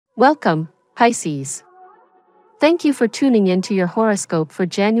Welcome, Pisces. Thank you for tuning in to your horoscope for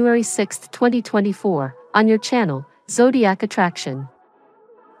January 6, 2024, on your channel, Zodiac Attraction.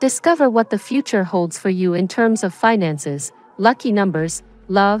 Discover what the future holds for you in terms of finances, lucky numbers,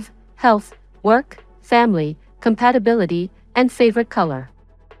 love, health, work, family, compatibility, and favorite color.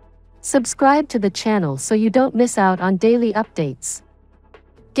 Subscribe to the channel so you don't miss out on daily updates.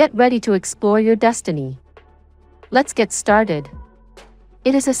 Get ready to explore your destiny. Let's get started.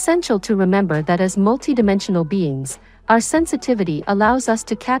 It is essential to remember that as multidimensional beings, our sensitivity allows us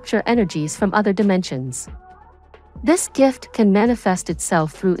to capture energies from other dimensions. This gift can manifest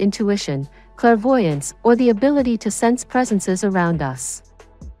itself through intuition, clairvoyance, or the ability to sense presences around us.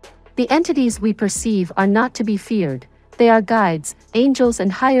 The entities we perceive are not to be feared. They are guides, angels,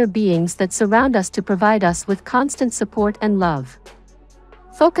 and higher beings that surround us to provide us with constant support and love.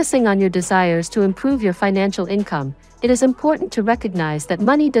 Focusing on your desires to improve your financial income, it is important to recognize that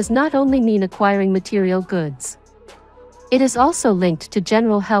money does not only mean acquiring material goods. It is also linked to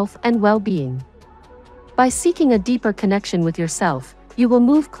general health and well-being. By seeking a deeper connection with yourself, you will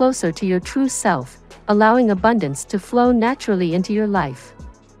move closer to your true self, allowing abundance to flow naturally into your life.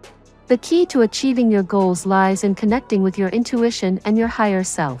 The key to achieving your goals lies in connecting with your intuition and your higher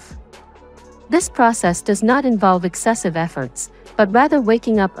self. This process does not involve excessive efforts, but rather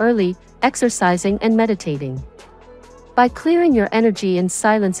waking up early, exercising, and meditating. By clearing your energy and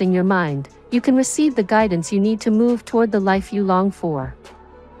silencing your mind, you can receive the guidance you need to move toward the life you long for.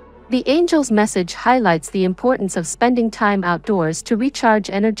 The angel's message highlights the importance of spending time outdoors to recharge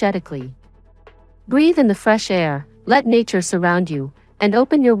energetically. Breathe in the fresh air, let nature surround you, and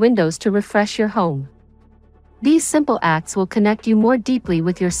open your windows to refresh your home. These simple acts will connect you more deeply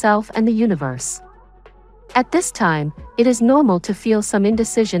with yourself and the universe. At this time, it is normal to feel some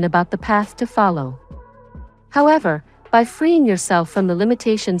indecision about the path to follow. However, by freeing yourself from the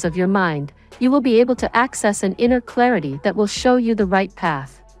limitations of your mind, you will be able to access an inner clarity that will show you the right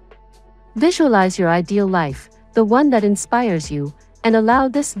path. Visualize your ideal life, the one that inspires you, and allow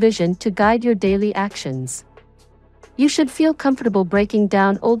this vision to guide your daily actions. You should feel comfortable breaking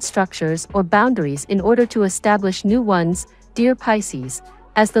down old structures or boundaries in order to establish new ones, dear Pisces,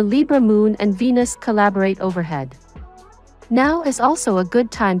 as the Libra moon and Venus collaborate overhead. Now is also a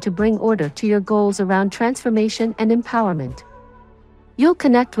good time to bring order to your goals around transformation and empowerment. You'll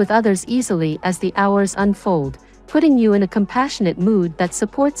connect with others easily as the hours unfold, putting you in a compassionate mood that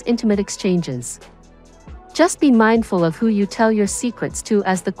supports intimate exchanges. Just be mindful of who you tell your secrets to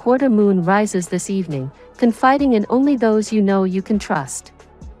as the quarter moon rises this evening, confiding in only those you know you can trust.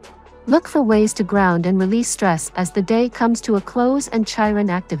 Look for ways to ground and release stress as the day comes to a close and Chiron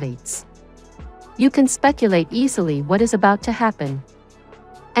activates. You can speculate easily what is about to happen.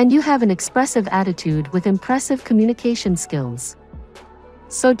 And you have an expressive attitude with impressive communication skills.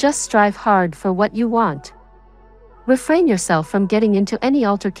 So just strive hard for what you want. Refrain yourself from getting into any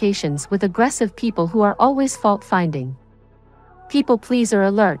altercations with aggressive people who are always fault-finding. People pleaser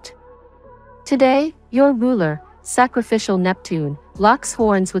alert. Today, your ruler, sacrificial Neptune, locks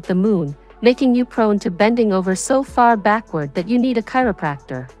horns with the moon, making you prone to bending over so far backward that you need a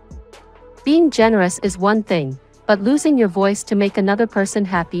chiropractor. Being generous is one thing, but losing your voice to make another person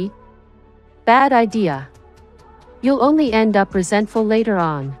happy? Bad idea. You'll only end up resentful later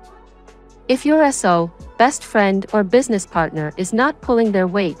on. If your SO, best friend or business partner is not pulling their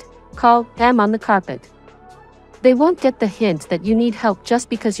weight, call them on the carpet. They won't get the hint that you need help just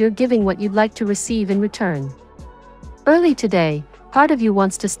because you're giving what you'd like to receive in return. Early today, part of you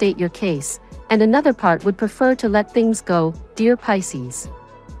wants to state your case, and another part would prefer to let things go, dear Pisces.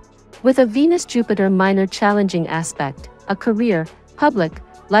 With a Venus-Jupiter minor challenging aspect, a career, public,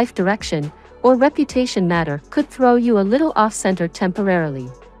 life direction, or reputation matter could throw you a little off-center temporarily.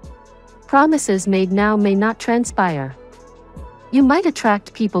 Promises made now may not transpire. You might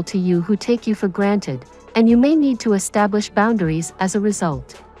attract people to you who take you for granted, and you may need to establish boundaries as a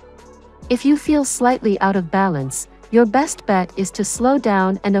result. If you feel slightly out of balance, your best bet is to slow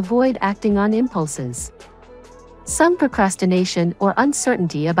down and avoid acting on impulses. Some procrastination or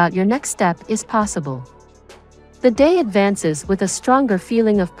uncertainty about your next step is possible. The day advances with a stronger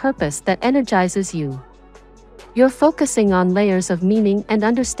feeling of purpose that energizes you. You're focusing on layers of meaning and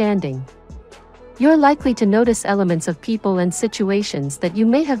understanding. You're likely to notice elements of people and situations that you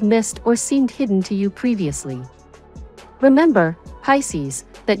may have missed or seemed hidden to you previously. Remember, Pisces,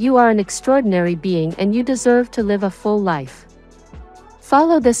 that you are an extraordinary being and you deserve to live a full life.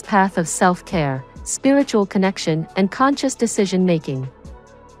 Follow this path of self-care, spiritual connection, and conscious decision-making.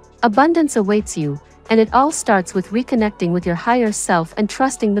 Abundance awaits you, and it all starts with reconnecting with your higher self and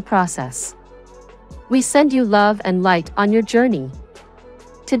trusting the process. We send you love and light on your journey.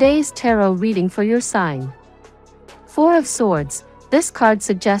 Today's tarot reading for your sign. Four of Swords. This card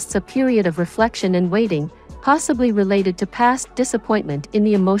suggests a period of reflection and waiting, possibly related to past disappointment in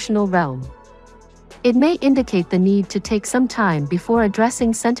the emotional realm. It may indicate the need to take some time before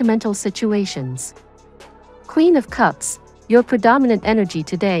addressing sentimental situations. Queen of Cups. Your predominant energy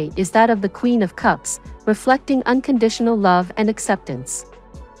today is that of the Queen of Cups, reflecting unconditional love and acceptance.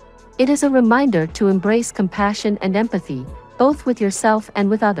 It is a reminder to embrace compassion and empathy, both with yourself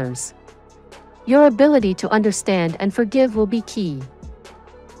and with others. Your ability to understand and forgive will be key.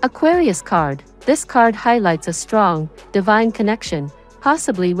 Aquarius card. This card highlights a strong, divine connection,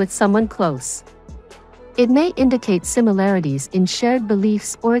 possibly with someone close. It may indicate similarities in shared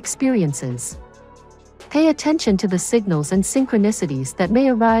beliefs or experiences. Pay attention to the signals and synchronicities that may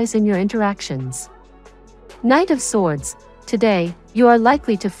arise in your interactions. Knight of Swords. Today, you are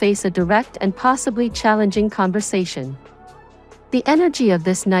likely to face a direct and possibly challenging conversation. The energy of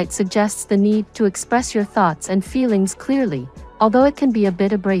this night suggests the need to express your thoughts and feelings clearly, although it can be a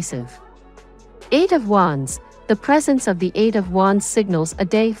bit abrasive. Eight of Wands. The presence of the Eight of Wands signals a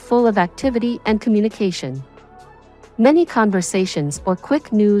day full of activity and communication. Many conversations or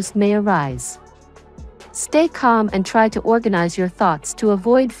quick news may arise. Stay calm and try to organize your thoughts to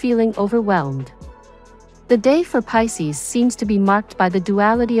avoid feeling overwhelmed. The day for Pisces seems to be marked by the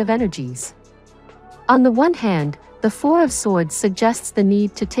duality of energies. On the one hand, the Four of Swords suggests the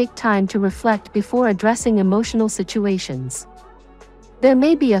need to take time to reflect before addressing emotional situations. There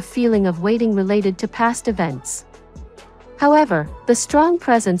may be a feeling of waiting related to past events. However, the strong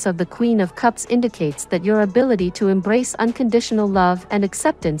presence of the Queen of Cups indicates that your ability to embrace unconditional love and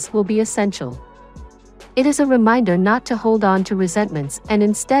acceptance will be essential. It is a reminder not to hold on to resentments and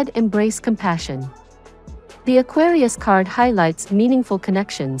instead embrace compassion. The Aquarius card highlights meaningful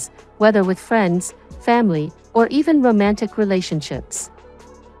connections, whether with friends, family, or even romantic relationships.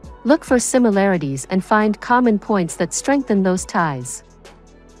 Look for similarities and find common points that strengthen those ties.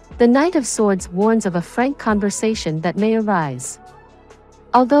 The Knight of Swords warns of a frank conversation that may arise.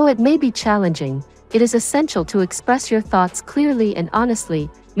 Although it may be challenging, it is essential to express your thoughts clearly and honestly,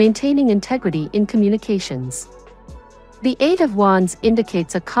 maintaining integrity in communications. The Eight of Wands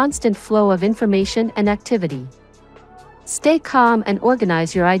indicates a constant flow of information and activity. Stay calm and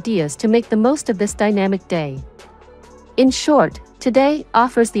organize your ideas to make the most of this dynamic day. In short, today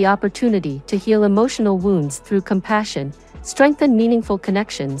offers the opportunity to heal emotional wounds through compassion, strengthen meaningful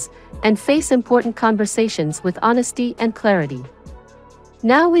connections, and face important conversations with honesty and clarity.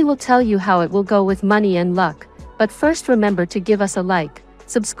 Now we will tell you how it will go with money and luck, but first remember to give us a like,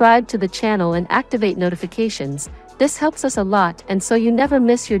 subscribe to the channel and activate notifications. This helps us a lot and so you never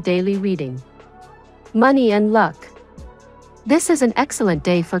miss your daily reading. Money and luck. This is an excellent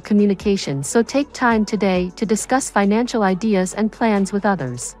day for communication, so take time today to discuss financial ideas and plans with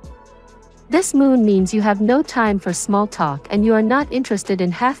others. This moon means you have no time for small talk and you are not interested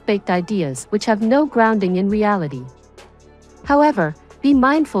in half-baked ideas which have no grounding in reality. However, be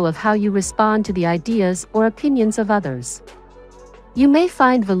mindful of how you respond to the ideas or opinions of others. You may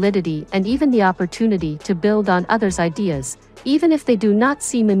find validity and even the opportunity to build on others' ideas, even if they do not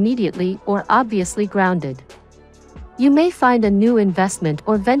seem immediately or obviously grounded. You may find a new investment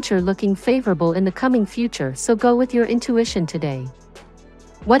or venture looking favorable in the coming future, so go with your intuition today.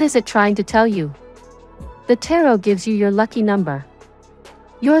 What is it trying to tell you? The tarot gives you your lucky number.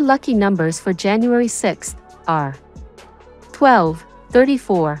 Your lucky numbers for January 6th are 12,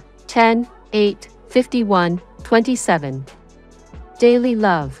 34, 10, 8, 51, 27. Daily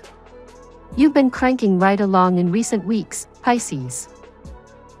love. You've been cranking right along in recent weeks, Pisces.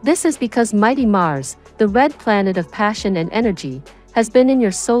 This is because mighty Mars, the red planet of passion and energy, has been in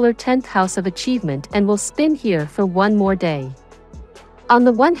your solar 10th house of achievement and will spin here for one more day. On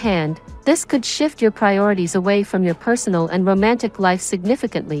the one hand, this could shift your priorities away from your personal and romantic life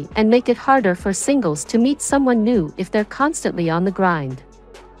significantly and make it harder for singles to meet someone new if they're constantly on the grind.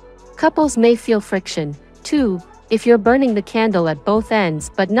 Couples may feel friction, too, if you're burning the candle at both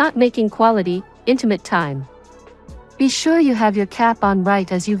ends but not making quality, intimate time. Be sure you have your cap on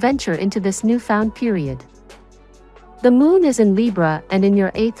right as you venture into this newfound period. The moon is in Libra and in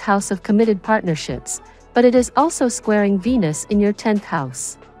your 8th house of committed partnerships, but it is also squaring Venus in your 10th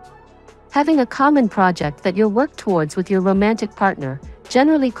house. Having a common project that you'll work towards with your romantic partner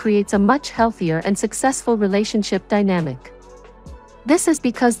generally creates a much healthier and successful relationship dynamic. This is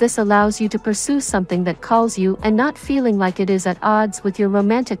because this allows you to pursue something that calls you and not feeling like it is at odds with your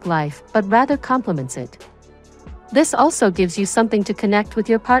romantic life but rather complements it. This also gives you something to connect with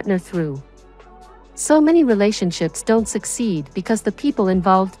your partner through. So many relationships don't succeed because the people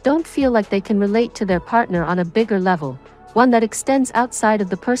involved don't feel like they can relate to their partner on a bigger level, one that extends outside of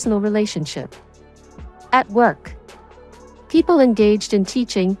the personal relationship. At work, people engaged in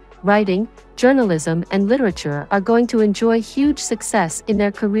teaching, writing, journalism, and literature are going to enjoy huge success in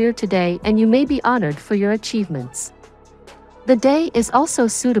their career today, and you may be honored for your achievements. The day is also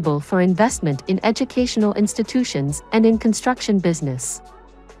suitable for investment in educational institutions and in construction business.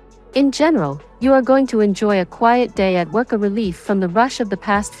 In general, you are going to enjoy a quiet day at work, a relief from the rush of the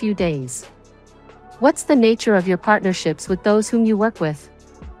past few days. What's the nature of your partnerships with those whom you work with?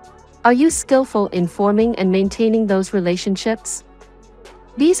 Are you skillful in forming and maintaining those relationships?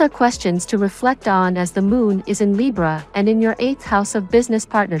 These are questions to reflect on as the moon is in Libra and in your 8th house of business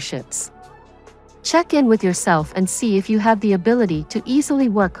partnerships. Check in with yourself and see if you have the ability to easily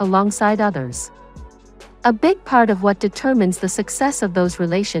work alongside others. A big part of what determines the success of those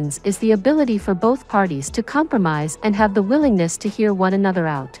relations is the ability for both parties to compromise and have the willingness to hear one another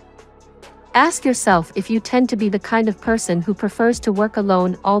out. Ask yourself if you tend to be the kind of person who prefers to work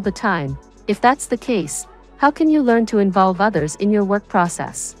alone all the time. If that's the case, how can you learn to involve others in your work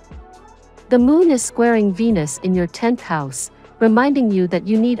process? The moon is squaring Venus in your 10th house, reminding you that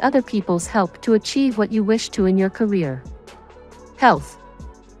you need other people's help to achieve what you wish to in your career. Health.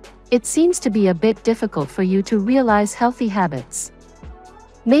 It seems to be a bit difficult for you to realize healthy habits.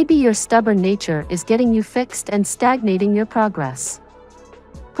 Maybe your stubborn nature is getting you fixed and stagnating your progress.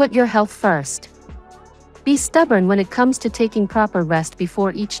 Put your health first. Be stubborn when it comes to taking proper rest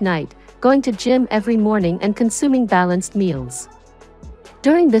before each night, going to gym every morning, and consuming balanced meals.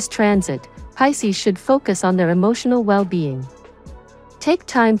 During this transit, Pisces should focus on their emotional well-being. Take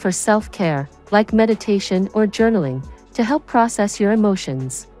time for self-care, like meditation or journaling, to help process your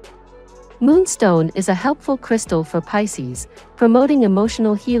emotions. Moonstone is a helpful crystal for Pisces, promoting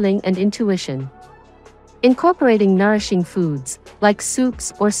emotional healing and intuition. Incorporating nourishing foods, like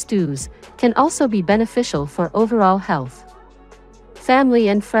soups or stews, can also be beneficial for overall health. Family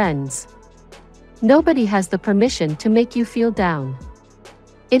and friends. Nobody has the permission to make you feel down.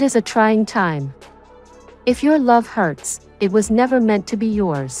 It is a trying time. If your love hurts, it was never meant to be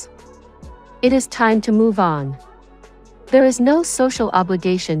yours. It is time to move on. There is no social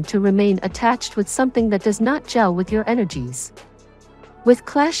obligation to remain attached with something that does not gel with your energies. With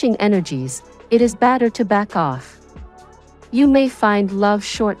clashing energies, it is better to back off. You may find love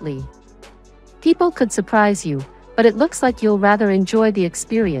shortly. People could surprise you, but it looks like you'll rather enjoy the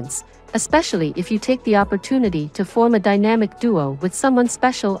experience, especially if you take the opportunity to form a dynamic duo with someone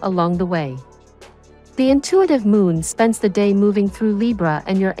special along the way. The intuitive moon spends the day moving through Libra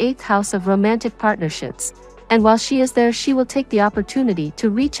and your 8th house of romantic partnerships, and while she is there, she will take the opportunity to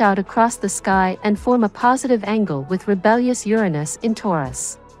reach out across the sky and form a positive angle with rebellious Uranus in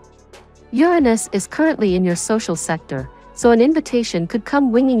Taurus. Uranus is currently in your social sector, so an invitation could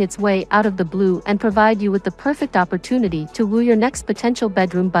come winging its way out of the blue and provide you with the perfect opportunity to woo your next potential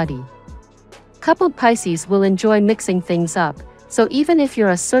bedroom buddy. Coupled Pisces will enjoy mixing things up, so even if you're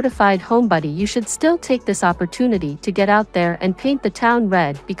a certified homebody, you should still take this opportunity to get out there and paint the town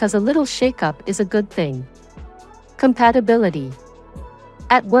red, because a little shakeup is a good thing. Compatibility.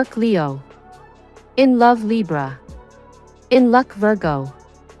 At work, Leo. In love, Libra. In luck, Virgo.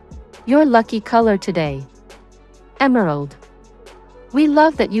 Your lucky color today: emerald. We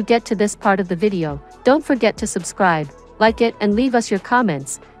love that you get to this part of the video. Don't forget to subscribe, like it, and leave us your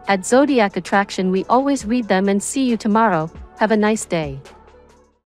comments. At Zodiac Attraction, we always read them, and see you tomorrow. Have a nice day.